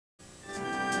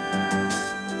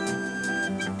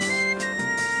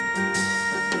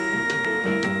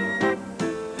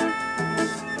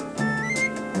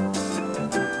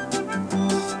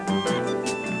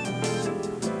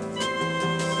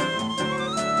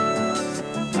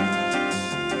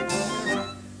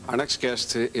Our next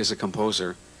guest is a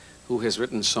composer who has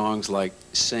written songs like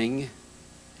Sing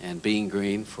and Being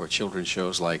Green for children's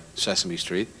shows like Sesame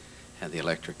Street and the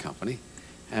Electric Company.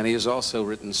 And he has also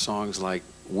written songs like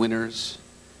Winners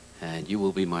and You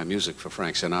Will Be My Music for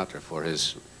Frank Sinatra for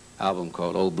his album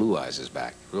called Old Blue Eyes Is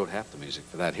Back. He wrote half the music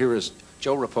for that. Here is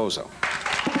Joe Raposo.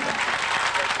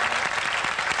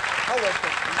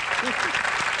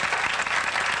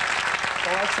 The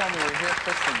last time we were here,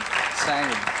 Kristen sang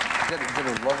and did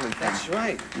a lovely thing. That's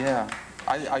right. Yeah.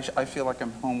 I feel like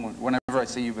I'm home whenever I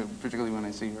see you, but particularly when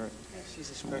I see her. Yeah,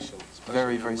 she's a special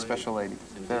very, very special lady.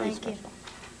 Very Thank special.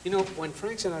 You know, when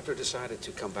Frank Sinatra decided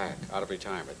to come back out of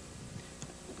retirement,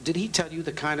 did he tell you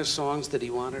the kind of songs that he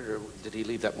wanted, or did he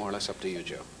leave that more or less up to you,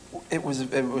 Joe? It was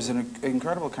an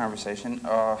incredible conversation.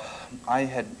 I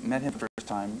had met him for the first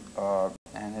time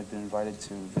and had been invited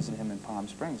to visit him in Palm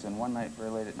Springs. And one night, very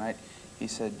late at night, he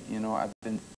said, "You know, I'll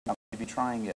be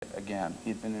trying it again."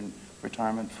 He'd been in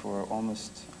retirement for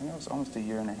almost, I think it was almost a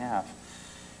year and a half.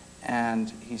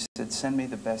 And he said, "Send me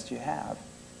the best you have."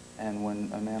 And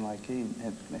when a man like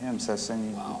him says, "Send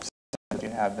me the best you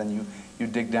have," then you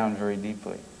dig down very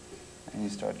deeply and you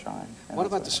start trying. And what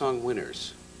about the song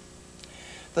Winners?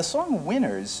 The song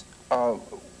Winners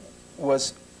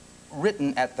was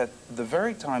written at the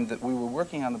very time that we were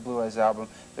working on the Blue Eyes album.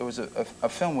 There was a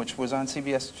film which was on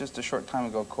CBS just a short time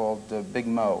ago called Big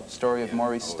Mo, story of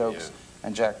Maurice Stokes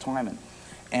and Jack Twyman.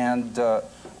 And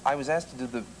I was asked to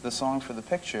do the song for the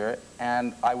picture,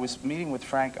 and I was meeting with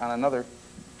Frank on another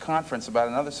conference about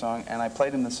another song, and I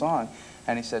played him the song,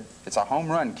 and he said, "It's a home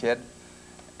run, kid."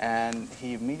 And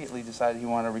he immediately decided he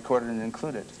wanted to record it and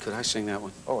include it. Could I sing that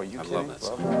one? Oh, are you kidding? I love that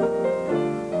song.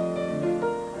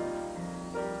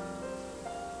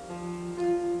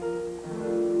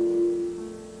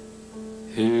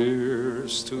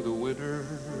 Here's to the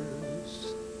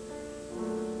winners,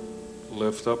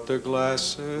 lift up their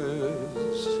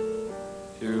glasses.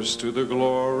 Here's to the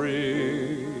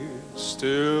glory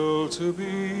still to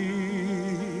be.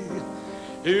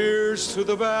 Here's to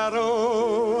the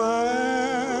battle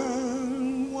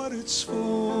and what it's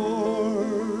for,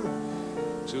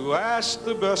 to ask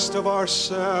the best of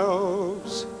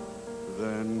ourselves,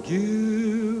 then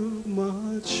give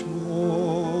much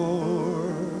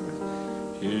more.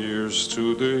 Here's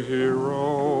to the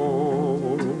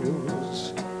heroes,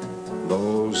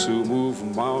 those who move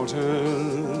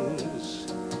mountains.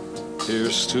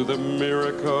 Here's to the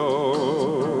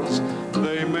miracles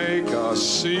they make us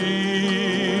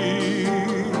see.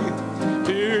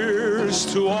 Here's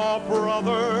to all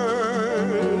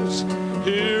brothers.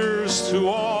 Here's to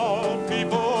all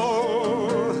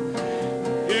people.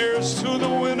 Here's to the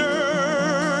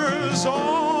winners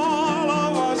all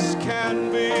of us can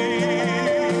be.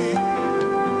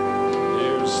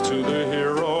 Here's to the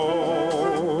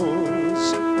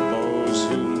heroes, those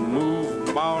who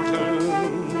move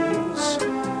mountains.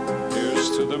 Here's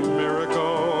to the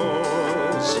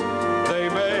miracles they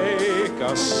make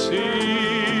us see.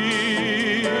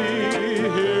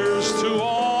 Here's to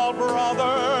all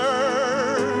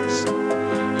brothers.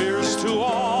 Here's to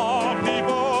all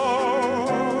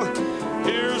people.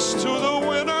 Here's to the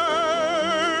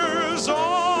winners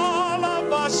all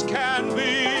of us can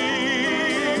be.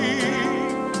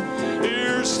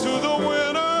 Here's to the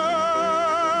winners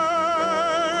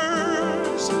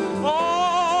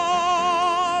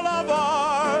all of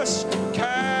us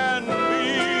can be.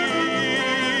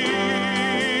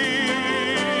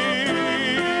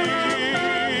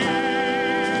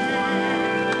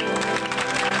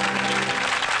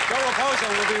 Joe Raposo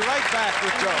will be right back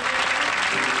with Joe.